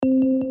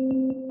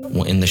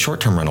Well, in the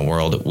short-term rental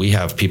world, we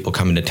have people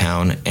coming to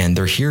town and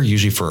they're here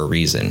usually for a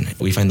reason.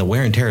 We find the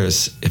wear and tear it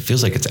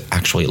feels like it's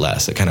actually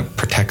less. It kind of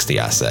protects the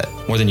asset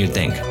more than you'd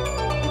think.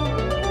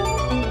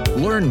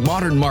 Learn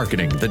modern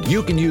marketing that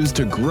you can use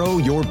to grow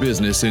your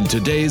business in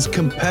today's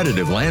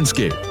competitive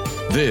landscape.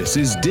 This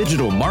is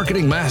Digital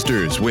Marketing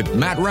Masters with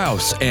Matt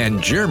Rouse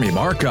and Jeremy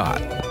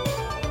Marcotte.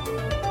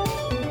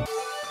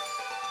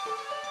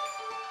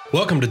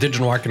 Welcome to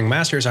Digital Marketing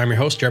Masters. I'm your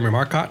host, Jeremy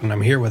Marcotte, and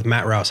I'm here with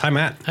Matt Rouse. Hi,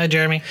 Matt. Hi,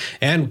 Jeremy.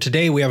 And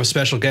today we have a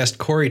special guest,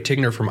 Corey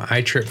Tigner from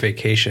iTrip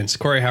Vacations.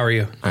 Corey, how are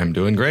you? I'm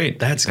doing great.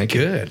 That's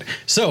good.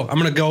 So I'm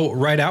going to go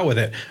right out with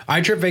it.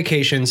 iTrip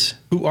Vacations,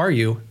 who are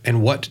you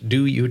and what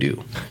do you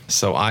do?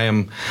 So I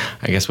am,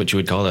 I guess what you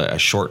would call a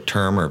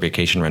short-term or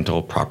vacation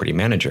rental property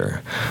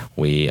manager.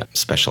 We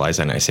specialize,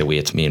 and I say we,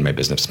 it's me and my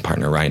business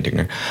partner, Ryan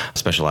Tigner,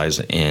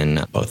 specialize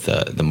in both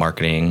the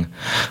marketing,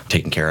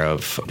 taking care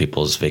of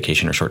people's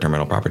vacation or short-term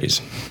rental properties.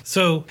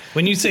 So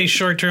when you say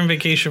short-term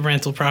vacation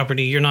rental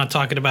property, you're not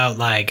talking about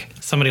like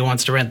somebody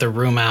wants to rent their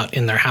room out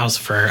in their house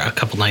for a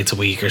couple nights a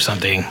week or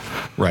something.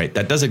 Right.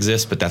 That does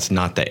exist, but that's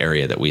not the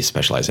area that we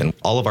specialize in.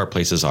 All of our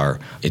places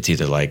it's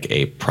either like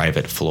a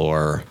private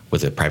floor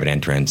with a private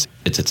entrance.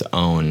 It's its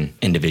own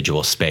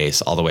individual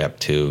space all the way up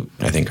to,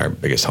 I think our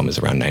biggest home is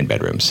around 9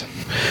 bedrooms.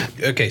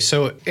 Okay,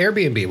 so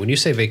Airbnb, when you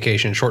say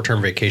vacation,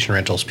 short-term vacation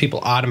rentals, people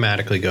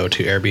automatically go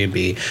to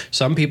Airbnb.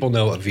 Some people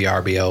know what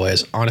VRBO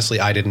is. Honestly,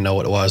 I didn't know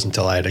what it was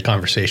until I had a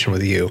conversation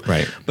with you.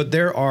 Right. But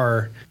there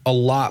are a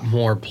lot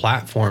more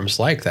platforms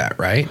like that,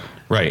 right?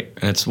 Right.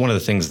 And it's one of the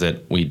things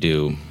that we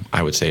do,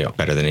 I would say,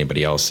 better than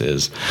anybody else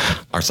is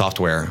our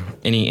software.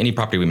 Any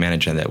property we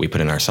manage and that we put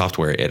in our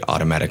software, it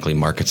automatically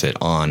markets it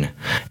on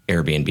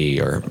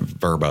Airbnb or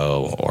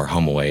Vrbo or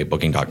HomeAway,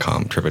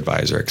 Booking.com,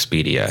 TripAdvisor,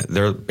 Expedia.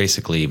 They're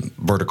basically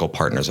vertical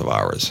partners of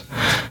ours.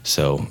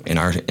 So in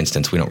our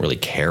instance, we don't really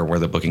care where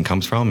the booking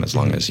comes from as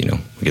long as, we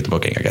get the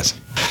booking, I guess.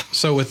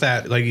 So with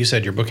that, like you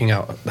said, you're booking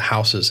out the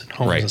houses and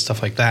homes and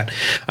stuff like that.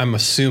 I'm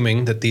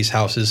assuming that these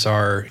houses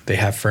they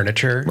have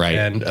furniture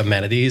and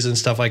amenities and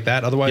stuff like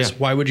that. Otherwise,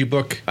 why would you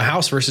book a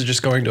house versus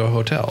just going to a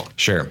hotel?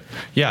 Sure.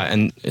 Yeah,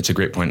 and it's a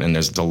great point, and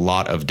there's a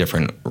lot of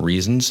different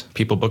reasons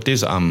people book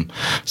these.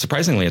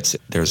 Surprisingly,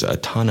 there's a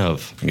ton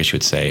of, I guess you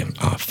would say,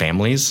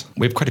 families.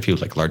 We have quite a few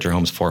like larger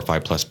homes, 4 or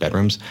 5 plus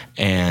bedrooms,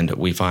 and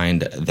we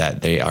find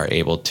that they are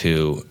able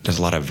to, there's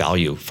a lot of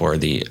value for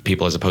the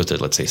people as opposed to,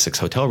 let's say, 6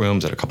 hotel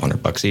rooms at a couple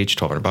 $100 each,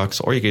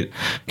 $1,200, or you could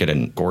get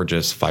a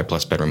gorgeous 5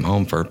 plus bedroom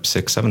home for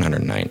 $600-700 a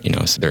night.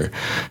 So they're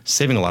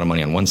saving a lot of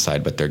money on one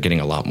side, but they're getting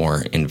a lot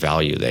more in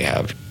value. They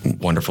have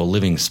wonderful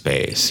living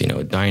space,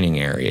 a dining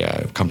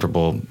area,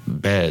 comfortable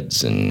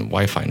beds and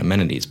Wi-Fi and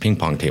amenities, ping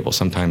pong table,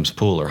 sometimes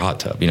pool or hot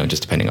tub,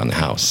 just depending on the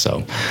house.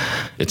 So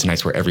it's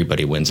nice where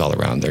everybody wins all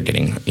around. They're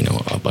getting,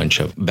 a bunch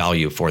of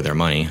value for their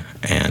money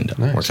and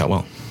works out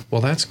well.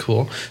 Well, that's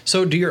cool.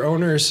 So do your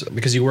owners,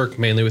 because you work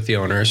mainly with the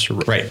owners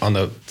on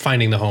the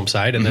finding the home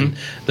side and then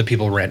the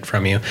people rent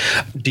from you,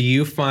 do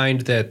you find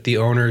that the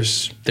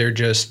owners, they're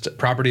just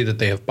property that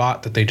they have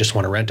bought that they just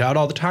want to rent out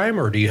all the time?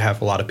 Or do you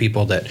have a lot of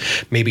people that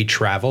maybe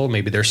travel,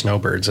 maybe they're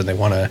snowbirds and they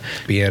want to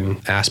be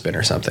in Aspen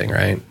or something,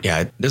 right?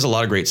 Yeah, there's a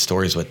lot of great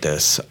stories with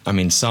this. I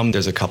mean,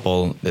 there's a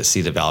couple that see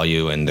the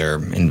value and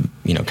they're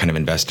kind of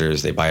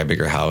investors. They buy a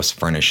bigger house,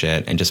 furnish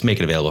it, and just make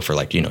it available for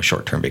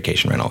short-term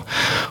vacation rental.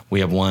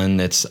 We have one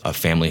that's a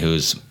family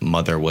whose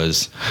mother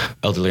was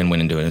elderly and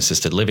went into an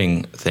assisted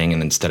living thing,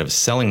 and instead of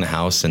selling the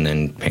house and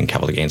then paying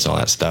capital gains and all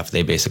that stuff,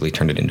 they basically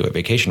turned it into a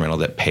vacation rental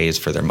that pays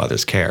for their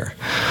mother's care.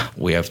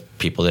 We have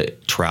people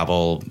that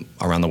travel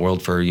around the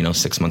world for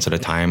 6 months at a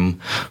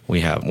time.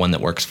 We have one that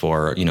works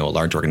for a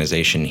large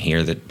organization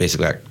here that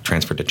basically got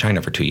transferred to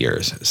China for 2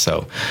 years.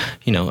 So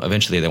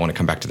eventually they want to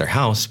come back to their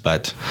house,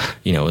 but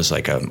it was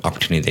like an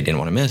opportunity they didn't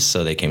want to miss,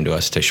 so they came to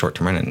us to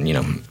short-term rent.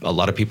 And a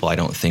lot of people I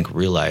don't think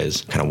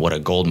realize kind of what a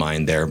gold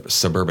mine their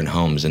suburban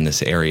homes in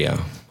this area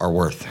are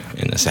worth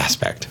in this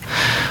aspect.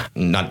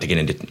 Not to get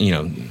into, I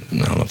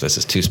don't know if this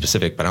is too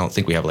specific, but I don't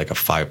think we have like a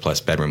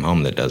 5+ bedroom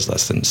home that does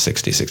less than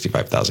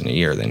 $65,000 a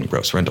year than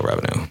gross rental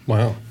revenue.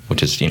 Wow.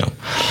 Which is,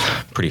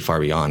 pretty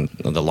far beyond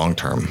the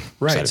long-term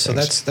Right. So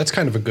that's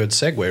kind of a good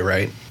segue,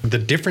 right? The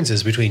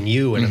differences between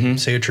you and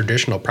say a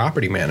traditional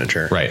property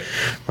manager. Right.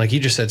 Like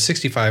you just said,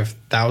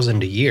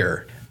 $65,000 a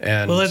year.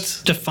 Well,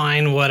 let's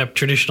define what a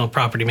traditional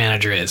property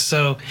manager is.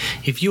 So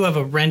if you have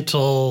a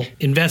rental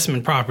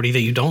investment property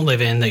that you don't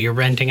live in, that you're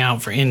renting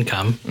out for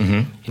income,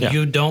 and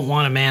you don't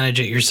want to manage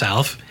it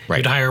yourself,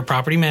 you'd hire a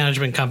property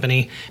management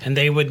company, and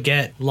they would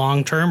get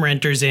long-term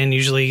renters in,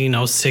 usually,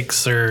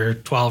 6 or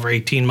 12 or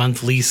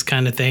 18-month lease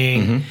kind of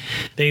thing.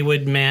 They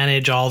would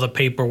manage all the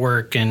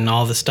paperwork and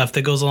all the stuff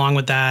that goes along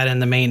with that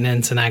and the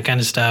maintenance and that kind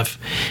of stuff,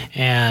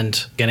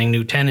 and getting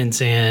new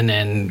tenants in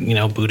and,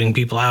 booting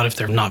people out if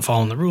they're not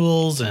following the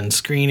rules and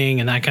screening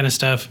and that kind of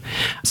stuff.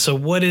 So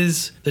what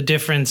is the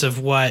difference of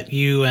what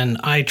you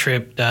and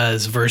iTrip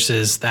does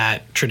versus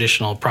that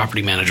traditional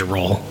property manager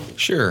role?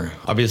 Sure.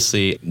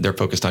 Obviously, they're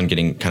focused on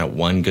getting kind of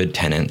one good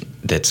tenant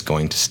that's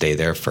going to stay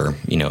there for,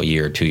 a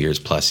year, 2 years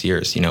plus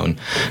years, and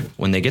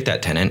when they get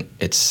that tenant,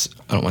 I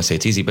don't want to say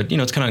it's easy, but,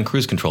 it's kind of on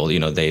cruise control.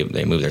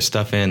 They move their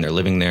stuff in, they're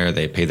living there,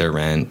 they pay their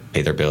rent,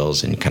 pay their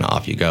bills, and kind of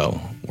off you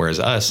go. Whereas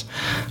us,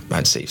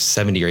 I'd say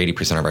 70 or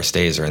 80% of our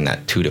stays are in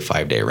that 2 to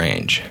 5 day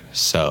range.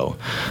 So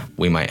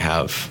we might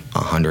have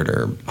 100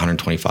 or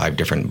 125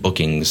 different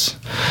bookings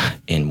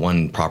in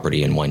one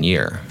property in 1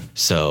 year.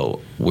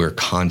 So we're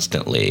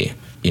constantly,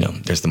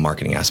 there's the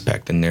marketing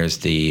aspect, and there's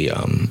the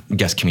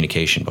guest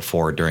communication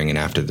before, during, and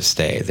after the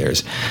stay.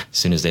 There's, as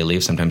soon as they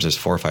leave, sometimes there's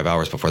 4 or 5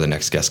 hours before the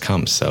next guest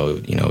comes.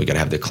 So, we got to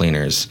have the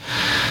cleaners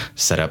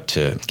set up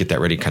to get that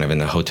ready kind of in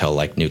the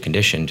hotel-like new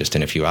condition just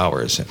in a few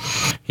hours.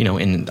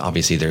 And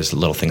obviously there's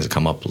little things that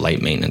come up,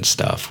 light maintenance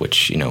stuff,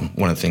 which,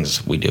 one of the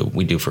things we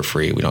do for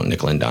free. We don't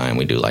nickel and dime.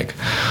 We do like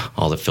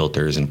all the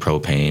filters and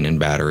propane and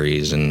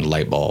batteries and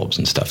light bulbs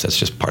and stuff. That's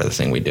just part of the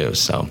thing we do.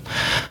 So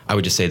I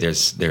would just say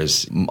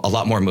there's a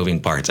lot more moving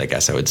parts, I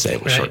guess I would say,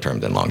 right, short term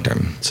than long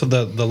term. So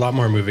the lot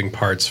more moving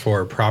parts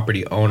for a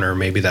property owner,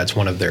 maybe that's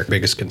one of their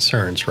biggest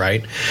concerns,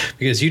 right?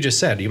 Because you just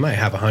said you might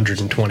have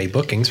 120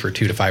 bookings for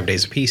 2 to 5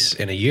 days a piece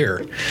in a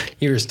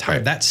year's time.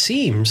 Right. That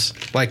seems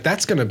like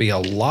that's going to be a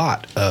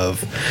lot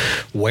of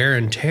wear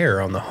and tear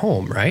on the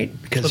home, right?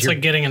 Because it's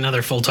like getting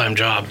another full-time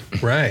job.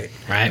 Right.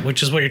 Right,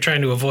 which is what you're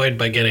trying to avoid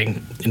by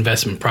getting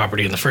investment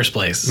property in the first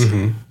place.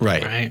 Mm-hmm.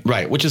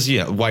 Right. Which is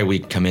why we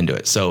come into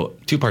it. So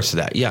 2 parts to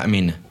that. Yeah,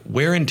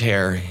 wear and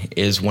tear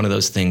is one of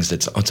those things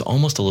it's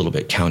almost a little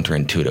bit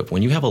counterintuitive.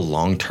 When you have a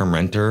long-term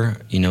renter,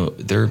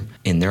 they're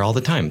in there all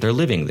the time. They're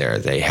living there.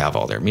 They have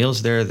all their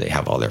meals there. They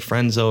have all their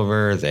friends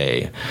over.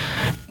 They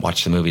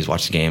watch the movies,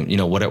 watch the game,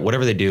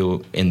 whatever they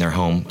do in their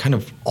home kind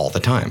of all the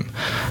time.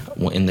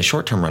 In the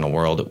short-term rental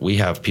world, we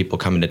have people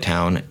coming to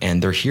town,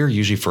 and they're here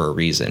usually for a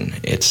reason.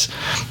 It's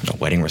a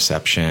wedding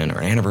reception or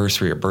an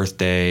anniversary or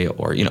birthday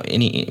or,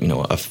 any,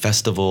 a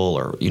festival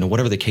or,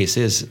 whatever the case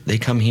is. They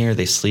come here,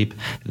 they sleep,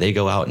 they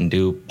go out and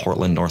do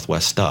Portland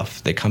Northwest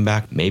stuff. They come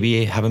back,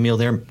 maybe have a meal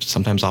there,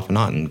 sometimes often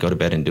not, and go to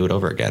bed and do it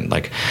over again.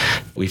 Like,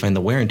 we find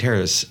the wear and tear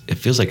it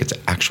feels like it's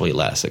actually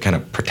less. It kind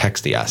of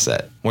protects the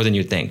asset more than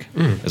you'd think,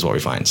 is what we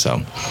find.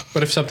 So,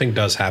 but if something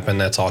does happen,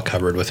 that's all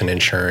covered with an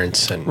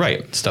insurance and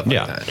stuff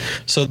like that.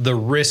 So the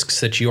risks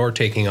that you're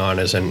taking on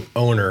as an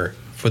owner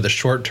for the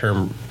short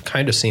term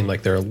kind of seem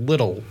like they're a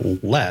little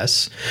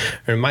less,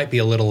 or it might be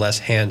a little less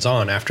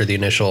hands-on after the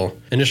initial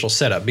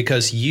setup,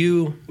 because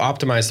you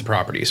optimize the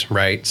properties,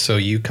 right? So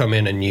you come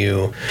in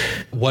and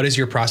what is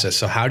your process?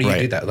 So how do you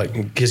do that? Like,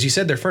 because you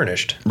said they're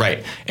furnished.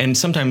 Right. And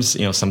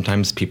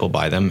sometimes people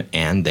buy them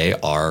and they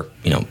are,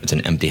 it's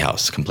an empty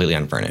house, completely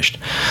unfurnished.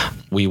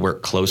 We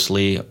work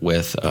closely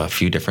with a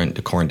few different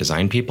decor and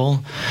design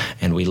people,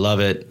 and we love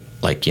it.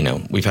 Like,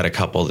 we've had a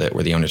couple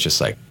where the owner's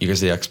just like, you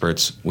guys are the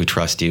experts. We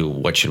trust you.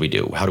 What should we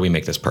do? How do we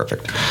make this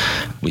perfect?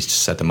 We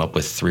set them up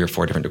with 3 or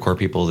 4 different decor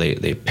people.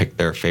 They pick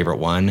their favorite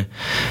one,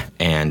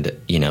 and,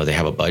 they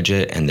have a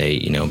budget, and they,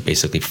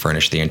 basically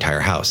furnish the entire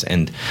house.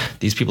 And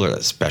these people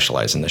are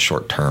specialized in the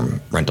short-term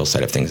rental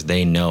side of things.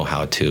 They know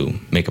how to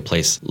make a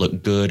place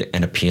look good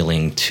and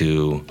appealing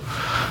to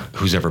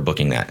who's ever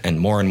booking that.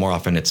 And more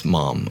often it's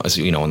mom. As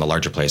in the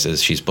larger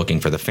places, she's booking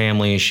for the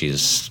family.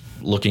 She's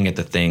looking at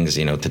the things,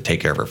 to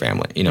take care of her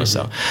family,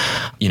 so,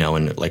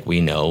 and like,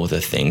 we know the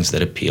things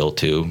that appeal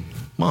to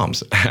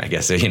moms, I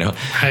guess,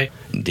 Right.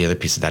 The other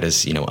piece of that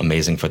is,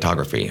 amazing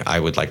photography. I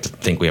would like to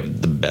think we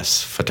have the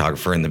best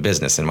photographer in the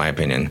business, in my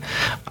opinion.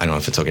 I don't know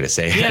if it's okay to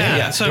say.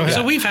 Yeah.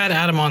 So we've had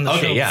Adam on the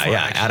show before.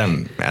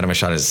 Adam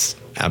Ashad is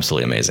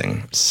absolutely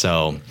amazing.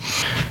 So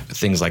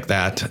things like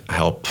that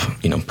help,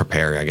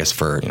 prepare, I guess,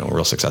 for, a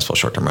real successful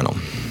short-term rental.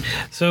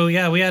 So,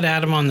 we had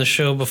Adam on the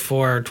show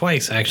before,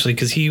 twice, actually,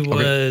 because he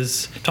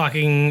was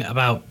talking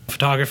about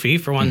photography,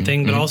 for one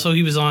thing, but also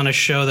he was on a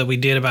show that we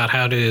did about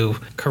how to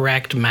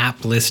correct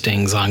map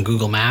listings on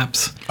Google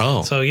Maps.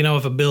 Oh. So,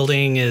 if a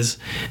building is,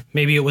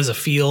 maybe it was a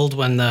field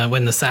when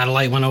the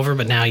satellite went over,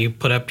 but now you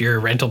put up your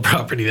rental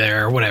property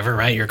there or whatever,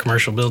 right? Your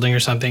commercial building or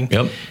something.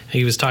 Yep.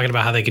 He was talking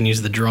about how they can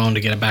use the drone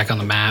to get it back on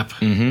the map.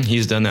 Mm-hmm.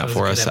 He's done that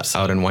for us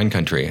out in wine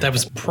country. That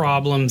was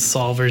Problem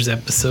Solvers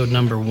episode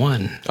number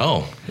 1.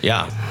 Oh,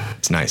 yeah.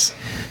 It's nice.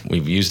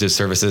 We've used his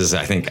services,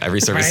 I think,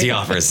 every service he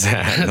offers.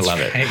 I love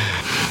it.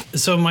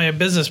 So my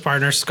business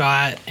partner,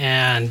 Scott,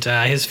 and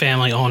his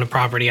family own a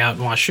property out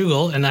in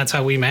Washougal, and that's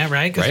how we met,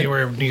 right? Because you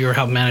were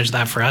helping manage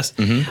that for us.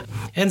 Mm-hmm.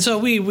 And so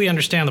we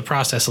understand the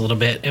process a little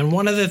bit. And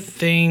one of the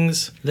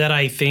things that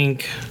I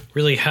think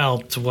really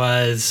helped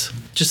was,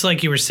 just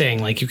like you were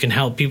saying, like, you can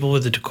help people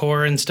with the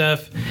decor and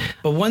stuff.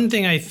 But one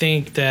thing I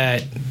think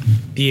that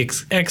the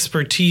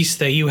expertise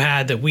that you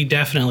had that we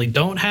definitely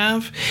don't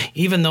have,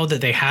 even though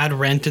that they had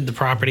rented the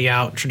property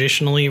out,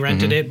 traditionally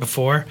rented it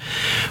before,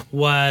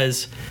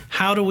 was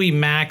how do we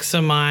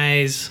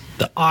maximize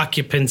the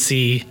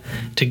occupancy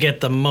to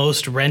get the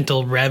most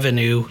rental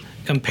revenue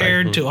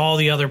compared to all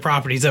the other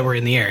properties that were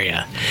in the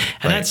area.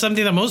 And that's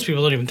something that most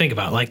people don't even think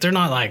about. Like, they're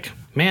not like,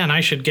 man,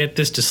 I should get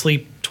this to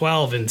sleep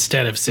 12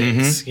 instead of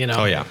 6,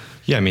 Oh, yeah.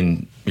 Yeah, I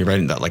mean, You're right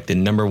in that. Like the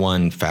number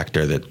one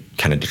factor that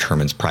kind of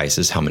determines price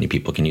is how many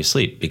people can you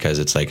sleep, because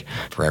it's like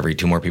for every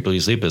 2 more people you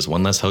sleep is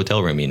 1 less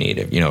hotel room you need,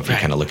 if you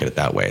kind of look at it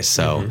that way.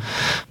 So,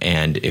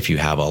 and if you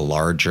have a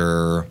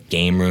larger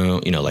game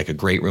room, like a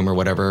great room or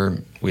whatever,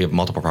 we have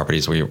multiple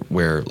properties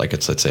where like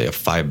it's, let's say, a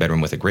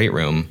 5-bedroom with a great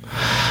room,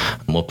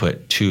 and we'll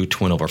put 2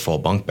 twin over full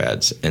bunk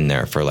beds in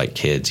there for like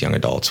kids, young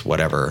adults,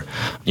 whatever.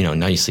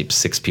 Now you sleep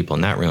 6 people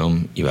in that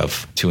room. You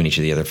have 2 in each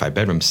of the other 5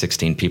 bedrooms,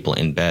 16 people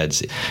in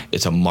beds.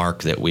 It's a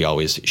mark that we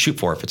always shoot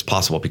for if it's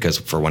possible, because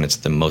for one, it's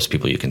the most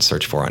people you can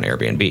search for on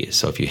Airbnb.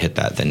 So if you hit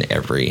that, then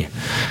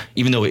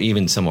even though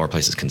even some more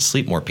places can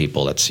sleep more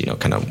people, that's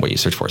kind of what you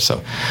search for.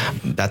 So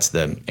that's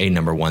the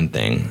number one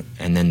thing.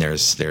 And then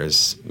there's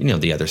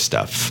the other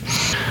stuff.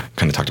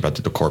 Kind of talked about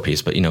the decor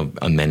piece, but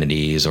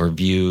amenities or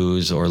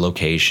views or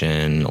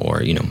location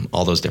or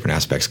all those different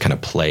aspects kind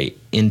of play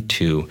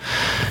into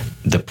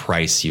the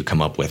price you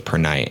come up with per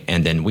night.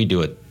 And then we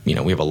do it. We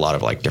have a lot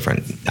of like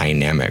different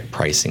dynamic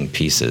pricing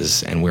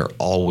pieces, and we're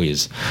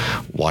always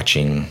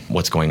watching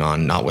what's going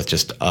on, not with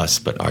just us,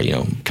 but our,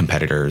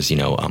 competitors,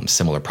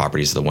 similar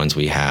properties to the ones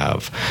we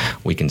have.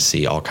 We can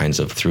see all kinds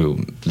of,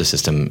 through the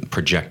system,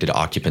 projected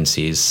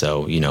occupancies.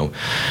 So,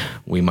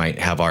 we might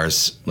have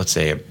ours, let's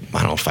say,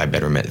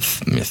 5-bedroom at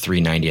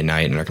 $390 a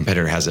night, and our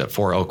competitor has it at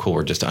 $400. Oh, cool,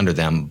 we're just under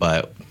them,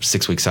 but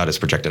 6 weeks out, it's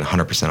projected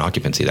 100%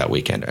 occupancy that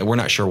weekend. We're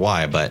not sure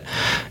why, but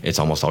it's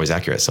almost always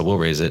accurate. So we'll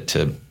raise it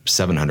to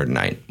 $700 a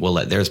night. We'll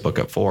let theirs book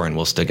at $400, and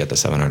we'll still get the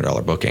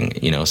 $700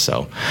 booking,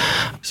 so.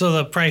 So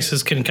the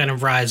prices can kind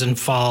of rise and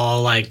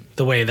fall like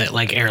the way that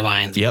like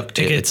airlines book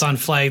tickets on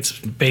flights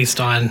based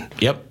on.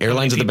 Yep.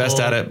 Airlines are the best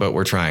at it, but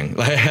we're trying.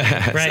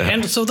 Right.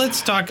 And so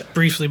let's talk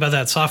briefly about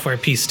that software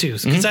piece too,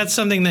 because that's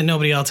something that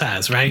nobody else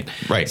has, right?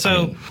 Right.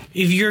 So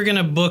if you're going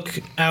to book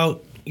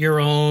out your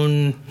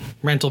own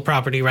rental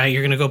property, right?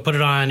 You're going to go put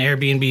it on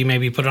Airbnb,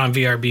 maybe put it on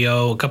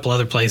VRBO, a couple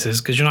other places,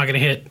 because you're not going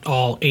to hit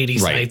all 80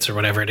 sites or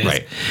whatever it is.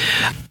 Right.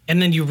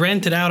 And then you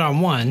rent it out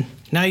on one.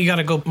 Now you got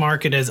to go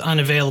mark it as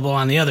unavailable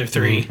on the other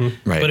 3.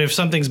 Right. But if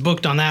something's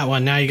booked on that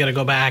one, now you got to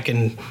go back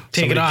and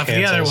take it off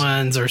the other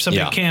ones, or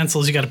somebody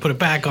cancels, you got to put it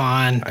back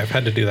on. I've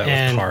had to do that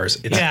with cars.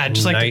 It's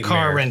just like the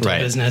car rental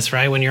business,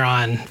 right? When you're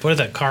on, what is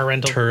that, car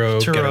rental?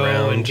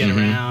 Turo and get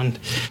around.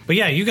 But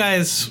yeah, you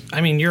guys,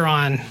 you're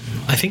on,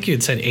 I think you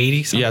had said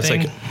 80 something. Yeah, it's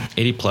like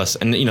 80 plus.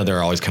 And,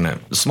 they're always kind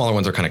of, the smaller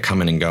ones are kind of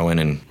coming and going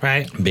and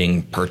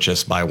being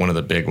purchased by one of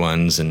the big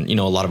ones. And,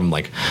 a lot of them,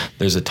 like,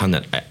 there's a ton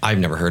that I've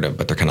never heard of,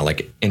 but they're kind of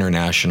like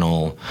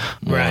international,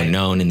 more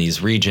known in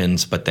these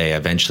regions, but they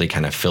eventually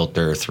kind of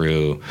filter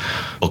through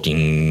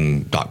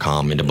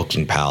Booking.com into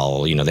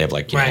BookingPal. They have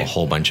like, a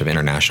whole bunch of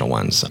international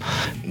ones.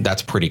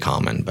 That's pretty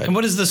common. But and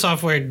what does the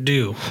software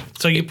do?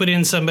 So you put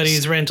in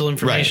somebody's rental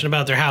information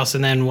about their house,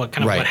 and then what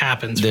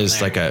happens?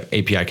 There's like a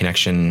API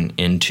connection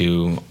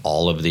into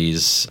all of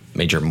these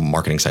major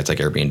marketing sites like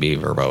Airbnb,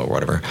 Vrbo, or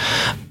whatever.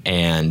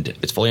 And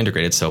it's fully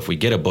integrated. So if we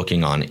get a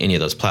booking on any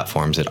of those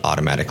platforms, it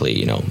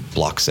automatically,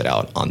 blocks it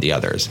out on the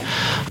others,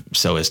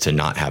 so as to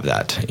not have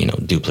that,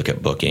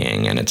 duplicate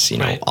booking, and it's,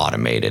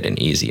 automated and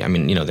easy.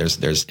 There's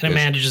and it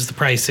manages the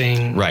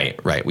pricing.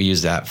 Right. We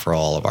use that for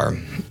all of our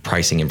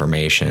pricing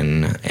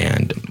information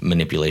and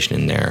manipulation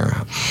in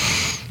there.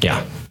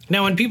 Yeah.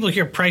 Now, when people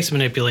hear price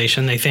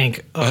manipulation, they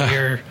think,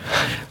 you're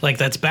like,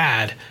 that's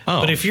bad.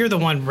 But if you're the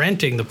one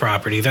renting the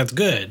property, that's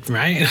good,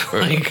 right?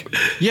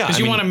 Because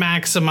you want to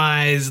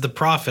maximize the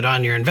profit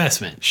on your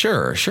investment.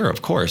 Sure,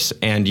 of course.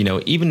 And,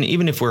 even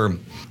if we're,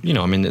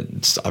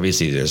 it's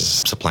obviously there's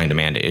supply and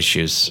demand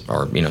issues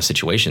or,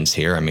 situations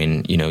here.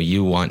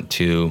 You want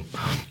to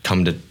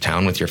come to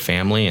town with your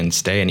family and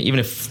stay. And even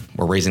if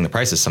we're raising the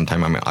prices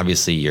sometime,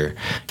 obviously your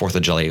 4th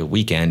of July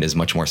weekend is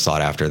much more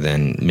sought after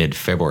than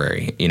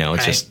mid-February.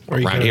 It's just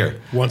around here.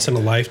 Once in a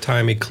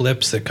lifetime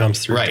eclipse that comes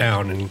through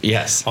town, and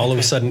all of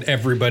a sudden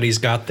everybody's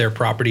got their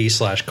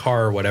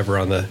property/car or whatever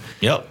on the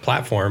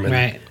platform,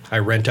 and I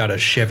rent out a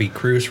Chevy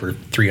Cruze for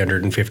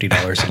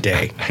 $350 a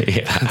day.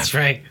 That's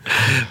right.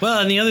 Well,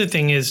 and the other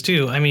thing is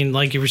too,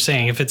 like you were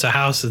saying, if it's a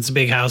house, it's a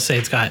big house, say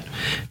it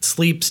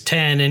sleeps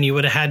 10, and you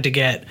would have had to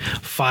get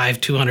 5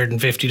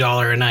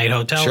 $250 a night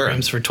hotel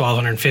rooms for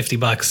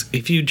 $1,250.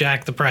 If you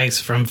jack the price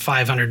from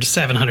 $500 to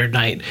 $700 a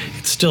night,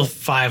 it's still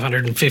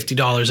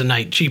 $550 a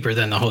night cheaper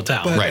than the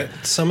hotel. But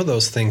some of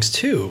those things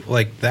too,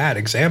 like that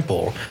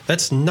example,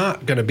 that's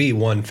not going to be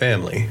one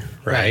family,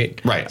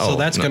 right? So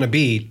that's going to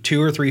be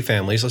 2 or 3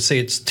 families. Let's say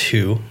it's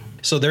 2.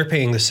 So they're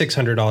paying the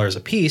 $600 a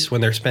piece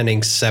when they're spending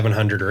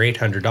 $700 or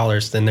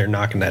 $800. Then they're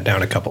knocking that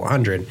down a couple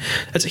hundred.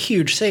 That's a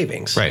huge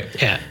savings. Right.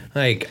 Yeah.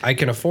 Like, I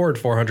can afford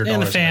 $400.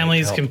 And the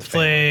families can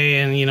play,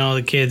 and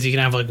the kids, you can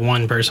have like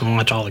one person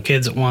watch all the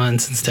kids at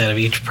once instead of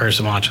each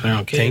person watching their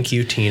own kids. Thank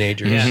you,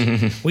 teenagers.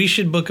 Yeah. We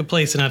should book a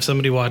place and have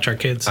somebody watch our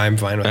kids. I'm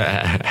fine with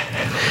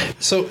that.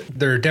 So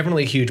there are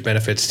definitely huge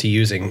benefits to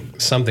using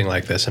something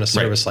like this and a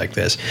service like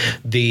this.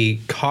 The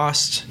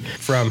cost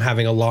from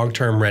having a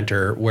long-term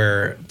renter,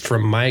 where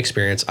from my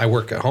experience, I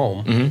work at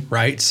home,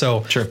 right?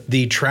 So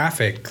the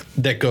traffic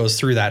that goes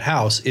through that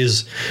house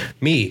is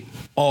me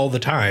all the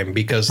time,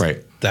 because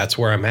that's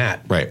where I'm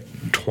at. Right.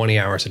 20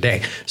 hours a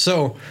day.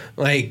 So,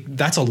 like,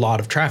 that's a lot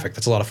of traffic.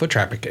 That's a lot of foot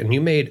traffic. And you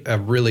made a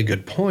really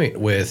good point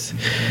with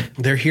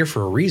they're here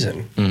for a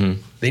reason.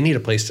 They need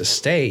a place to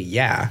stay,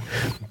 yeah,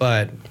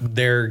 but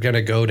they're going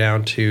to go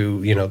down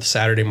to, the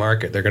Saturday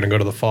market. They're going to go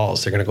to the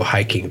falls. They're going to go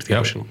hiking to the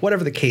ocean.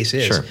 Whatever the case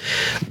is,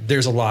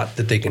 there's a lot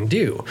that they can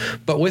do.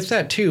 But with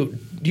that, too,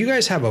 you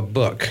guys have a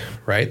book,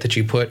 right, that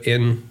you put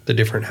in the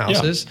different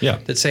houses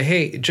that say,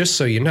 hey, just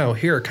so you know,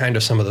 here are kind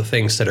of some of the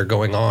things that are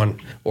going on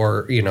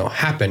or,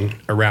 happen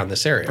around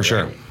this area. For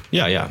sure.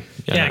 Yeah,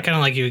 kind of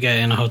like you would get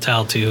in a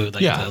hotel too,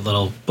 like the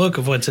little book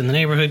of what's in the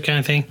neighborhood kind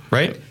of thing.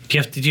 Right. Do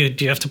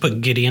you have to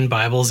put Gideon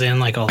Bibles in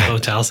like all the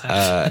hotels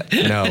have?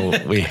 No,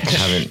 we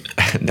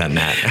haven't done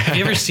that. Have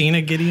you ever seen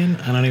a Gideon?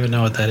 I don't even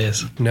know what that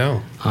is.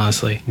 No.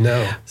 Honestly.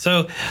 No.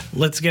 So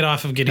let's get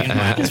off of Gideon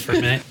Bibles for a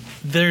minute.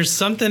 There's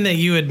something that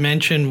you had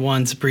mentioned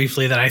once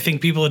briefly that I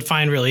think people would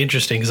find really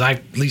interesting, because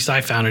at least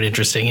I found it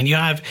interesting. And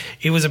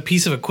it was a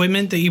piece of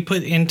equipment that you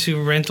put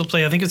into rental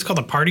play. I think it's called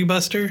a Party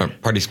Buster.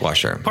 Party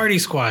Squasher. Party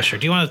Squasher.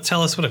 Do you want to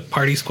tell us what a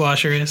Party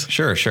Squasher is?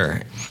 Sure.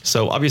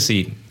 So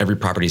obviously every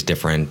property is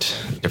different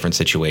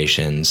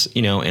situations.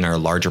 In our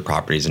larger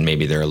properties, and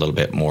maybe they're a little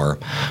bit more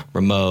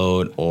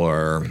remote,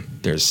 or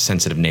there's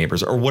sensitive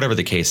neighbors, or whatever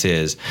the case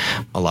is,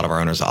 a lot of our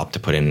owners opt to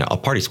put in a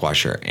Party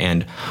Squasher.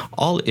 And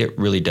all it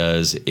really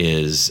does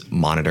is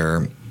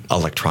monitor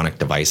electronic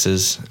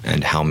devices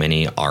and how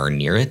many are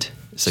near it.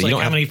 So you like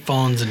don't how many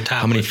phones and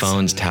tablets? How many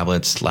phones,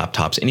 tablets,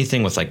 laptops,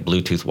 anything with like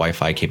Bluetooth,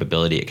 Wi-Fi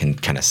capability, it can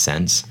kind of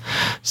sense.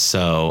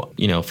 So,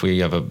 if we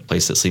have a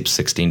place that sleeps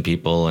 16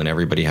 people and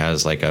everybody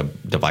has like a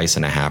device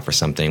and a half or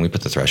something, we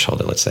put the threshold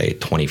at, let's say,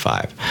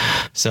 25.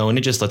 So, and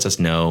it just lets us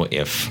know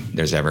if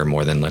there's ever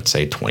more than, let's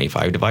say,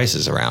 25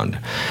 devices around.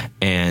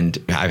 And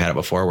I've had it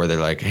before where they're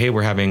like, hey,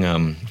 we're having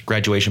a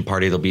graduation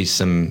party. There'll be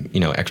some,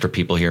 extra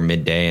people here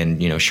midday.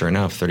 And, sure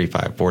enough,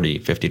 35, 40,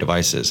 50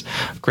 devices.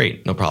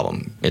 Great, no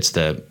problem. It's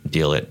the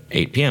deal at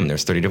 8 p.m.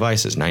 there's 30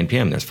 devices. 9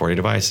 p.m. there's 40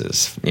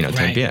 devices.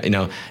 10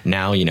 p.m.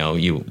 Now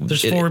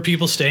there's 4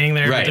 people staying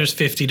there. But there's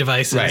 50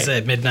 devices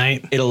at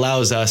midnight. It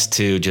allows us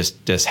to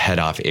just head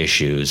off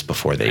issues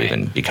before they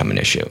even become an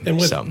issue. And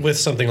with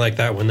something like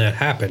that, when that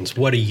happens,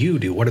 what do you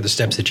do? What are the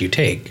steps that you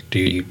take? Do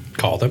you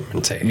call them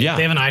and say, They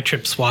have an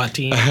iTrip SWAT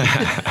team.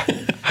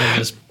 They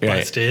just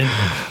bust in.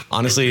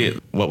 Honestly,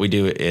 what we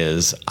do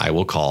is I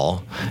will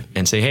call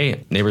and say,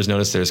 hey, neighbors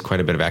notice there's quite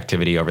a bit of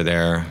activity over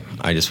there.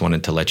 I just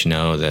wanted to let you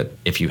know that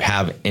if you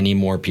have any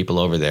more people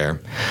over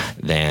there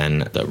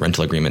than the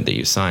rental agreement that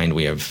you signed,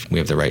 we have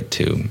the right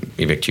to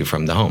evict you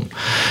from the home.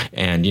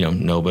 And,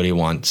 nobody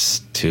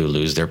wants to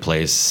lose their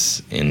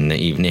place in the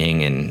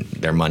evening and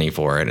their money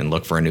for it and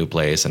look for a new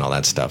place and all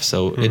that stuff.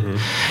 So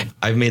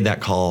I've made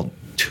that call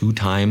 2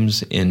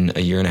 times in a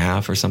year and a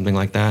half or something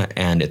like that.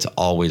 And it's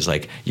always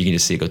like, you can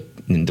just see it go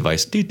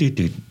device, right. They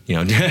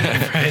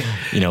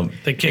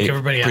kick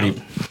everybody out.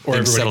 Or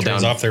everybody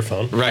turns off their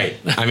phone. Right.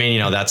 I mean,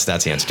 that's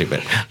answer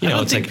stupid. I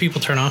don't think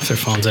people turn off their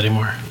phones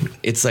anymore.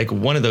 It's like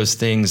one of those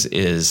things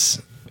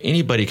is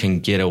anybody can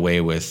get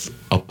away with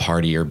a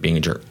party or being a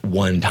jerk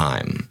one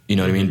time. You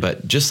know what I mean?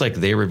 But just like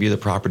they review the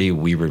property,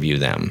 we review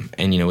them.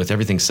 And, with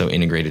everything so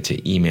integrated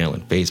to email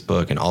and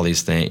Facebook and all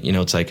these things,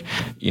 it's like,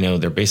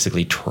 they're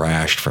basically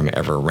trashed from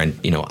ever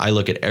rent. I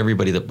look at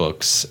everybody that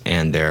books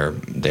and their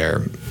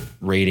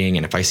rating,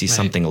 and if I see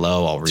something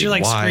low, I'll read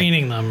why. So you're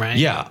screening them, right?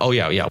 Yeah. Oh,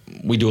 yeah.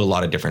 We do a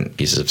lot of different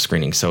pieces of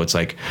screening. So it's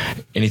like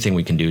anything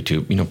we can do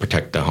to,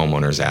 protect the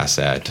homeowner's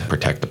asset,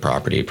 protect the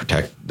property,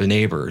 protect the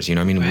neighbors. We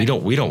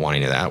don't want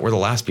any of that. We're the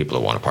last people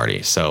to want a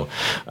party. So,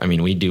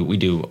 we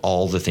do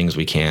all the things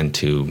we can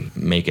to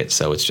make it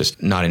so it's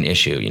just not an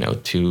issue.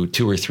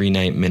 2 or 3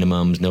 night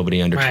minimums,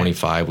 nobody under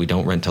 25. We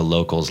don't rent to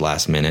locals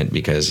last minute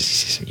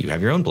because you have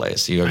your own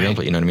place. You have your own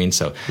place. You know what I mean?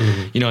 So,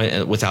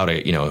 without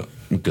a,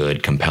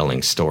 good,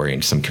 compelling story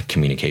and some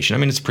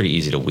communication. It's pretty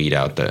easy to weed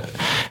out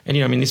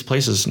these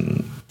places.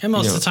 And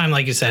most of the time,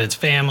 like you said, it's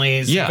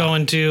families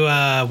going to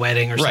a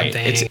wedding or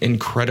something. It's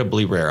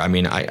incredibly rare.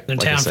 In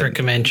town for a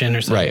convention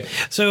or something.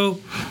 Right. So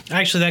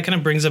actually, that kind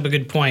of brings up a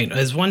good point.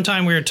 As one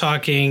time we were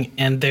talking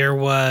and there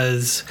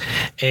was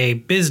a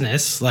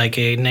business, like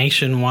a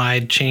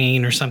nationwide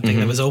chain or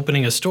something that was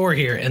opening a store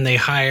here, and they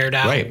hired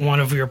out one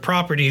of your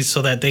properties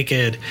so that they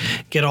could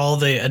get all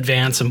the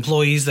advanced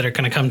employees that are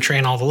going to come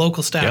train all the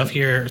local staff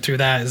here through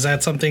that. Is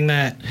that something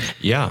that...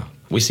 Yeah.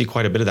 We see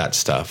quite a bit of that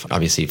stuff.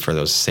 Obviously, for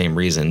those same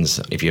reasons,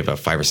 if you have a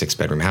 5 or 6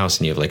 bedroom house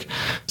and you have like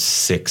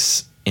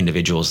 6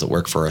 individuals that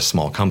work for a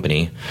small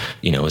company,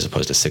 as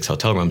opposed to 6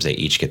 hotel rooms, they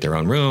each get their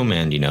own room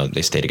and,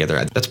 they stay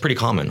together. That's pretty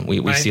common.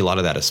 We see a lot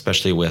of that,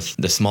 especially with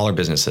the smaller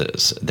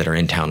businesses that are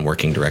in town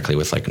working directly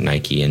with like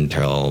Nike,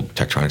 Intel,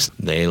 Tektronix.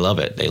 They love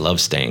it. They love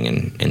staying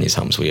in these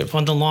homes. We have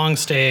the long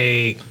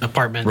stay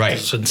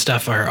apartments and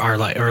stuff are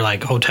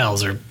like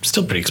hotels are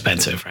still pretty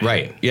expensive, right?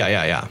 Right.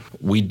 Yeah.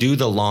 We do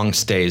the long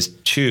stays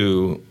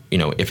too.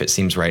 if it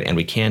seems right, and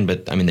we can.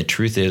 But I mean, the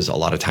truth is, a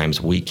lot of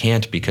times we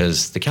can't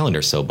because the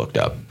calendar's so booked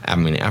up. I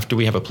mean, after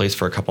we have a place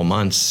for a couple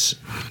months,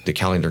 the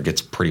calendar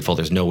gets pretty full.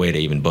 There's no way to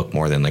even book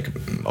more than like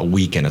a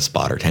week in a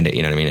spot or 10 days.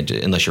 You know what I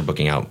mean? Unless you're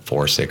booking out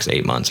 4, 6,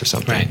 8 months or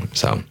something. Right.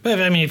 So,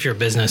 but I mean, if you're a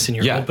business and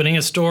you're opening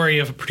a store, you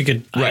have a pretty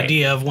good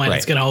idea of when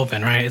it's going to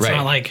open, right? It's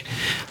not like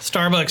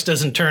Starbucks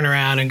doesn't turn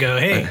around and go,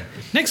 hey,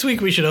 next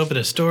week we should open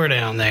a store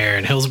down there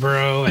in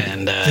Hillsboro.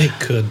 And they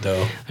could,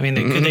 though. I mean,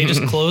 could they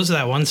just close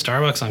that one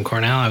Starbucks on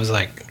Cornell? I was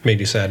like, made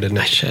you sad, didn't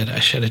it? I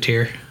shed a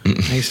tear.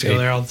 I used to go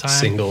there all the time.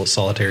 Single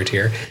solitary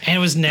tear. And it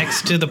was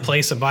next to the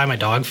place I buy my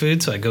dog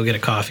food, so I go get a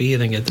coffee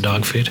and then get the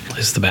dog food.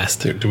 It's the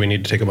best. Do we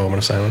need to take a moment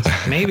of silence?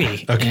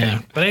 Maybe. Okay.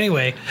 Yeah. But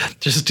anyway,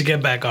 just to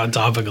get back on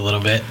topic a little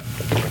bit.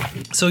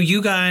 So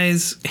you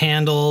guys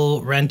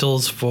handle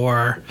rentals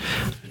for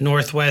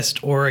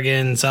Northwest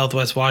Oregon,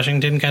 Southwest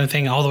Washington kind of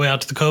thing, all the way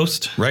out to the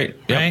coast? Right.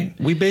 Right.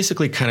 We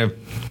basically kind of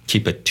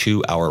keep a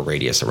 2-hour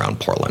radius around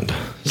Portland.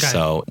 Okay.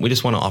 So we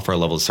just want to offer a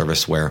level of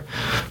service where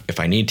if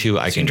I need to,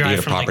 I can be at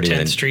a property.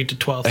 Like 10th Street to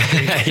 12th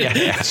Street.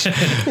 yeah.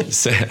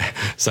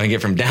 So I can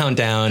get from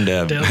downtown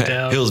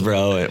to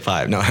Hillsboro at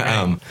 5. No,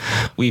 right.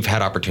 We've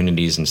had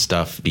opportunities and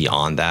stuff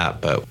beyond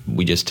that, but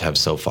we just have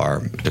so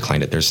far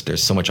declined it.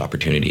 There's so much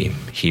opportunity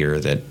here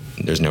that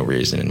there's no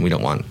reason, and we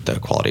don't want the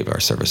quality of our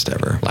service to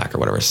ever lack or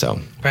whatever.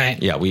 So,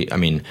 right. Yeah,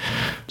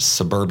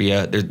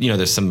 suburbia,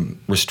 there's some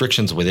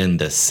restrictions within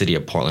the city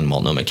of Portland,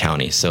 Multnomah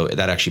County. So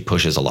that actually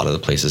pushes a lot of the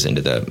places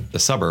into the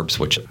suburbs,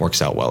 which works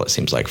out well, it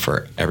seems like,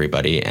 for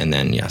everybody. And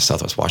then,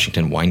 Southwest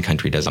Washington, wine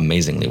country does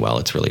amazingly well.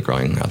 It's really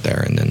growing out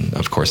there. And then,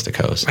 of course, the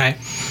coast. Right.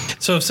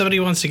 So if somebody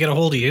wants to get a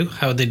hold of you,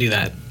 how would they do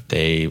that?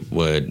 They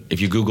would,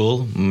 if you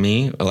Google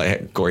me,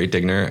 like Corey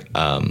Digner,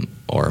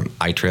 or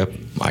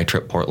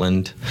iTrip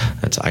Portland,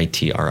 that's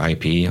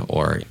ITRIP,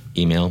 or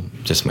email,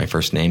 just my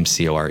first name,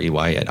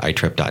 COREY at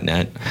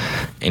iTrip.net.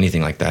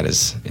 Anything like that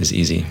is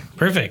easy.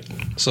 Perfect.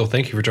 So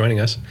thank you for joining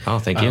us. Oh,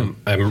 thank you.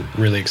 I'm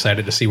really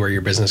excited to see where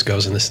your business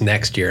goes in this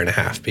next year and a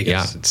half,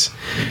 because it's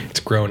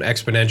grown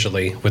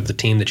exponentially with the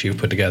team that you've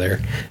put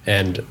together.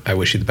 And I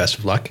wish you the best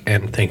of luck,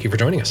 and thank you for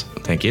joining us.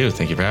 Thank you.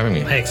 Thank you for having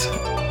me. Thanks.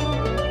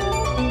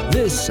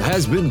 This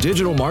has been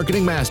Digital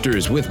Marketing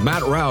Masters with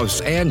Matt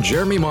Rouse and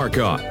Jeremy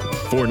Marcotte.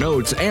 For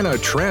notes and a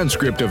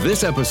transcript of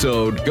this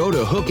episode, go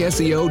to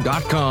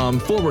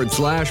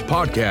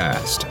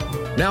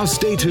hookseo.com/podcast. Now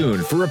stay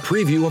tuned for a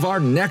preview of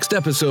our next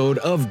episode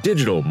of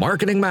Digital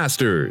Marketing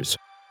Masters.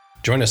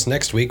 Join us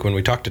next week when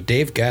we talk to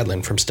Dave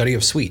Gadlin from Study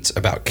of Sweets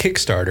about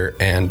Kickstarter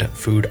and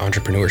food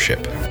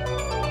entrepreneurship.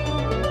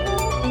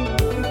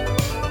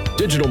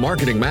 Digital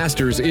Marketing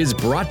Masters is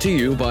brought to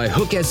you by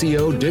Hook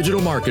SEO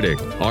Digital Marketing.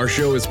 Our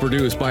show is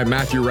produced by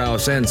Matthew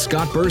Rouse and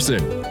Scott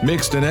Burson.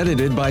 Mixed and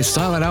edited by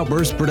Silent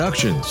Outburst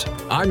Productions.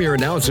 I'm your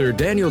announcer,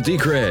 Daniel D.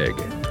 Craig.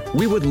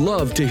 We would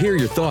love to hear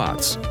your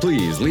thoughts.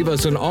 Please leave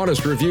us an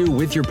honest review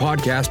with your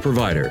podcast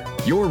provider.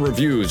 Your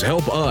reviews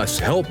help us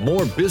help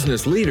more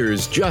business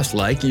leaders just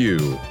like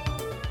you.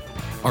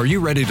 Are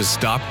you ready to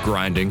stop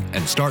grinding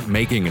and start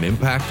making an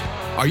impact?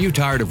 Are you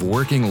tired of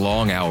working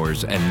long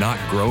hours and not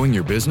growing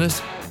your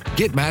business?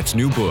 Get Matt's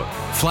new book,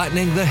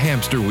 Flattening the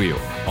Hamster Wheel,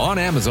 on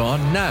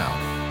Amazon now.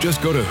 Just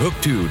go to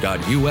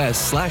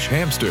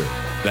hookto.us/hamster.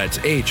 That's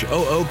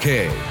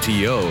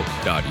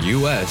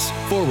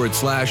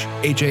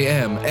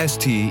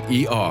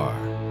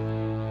HOOKTO.us/HAMSTER.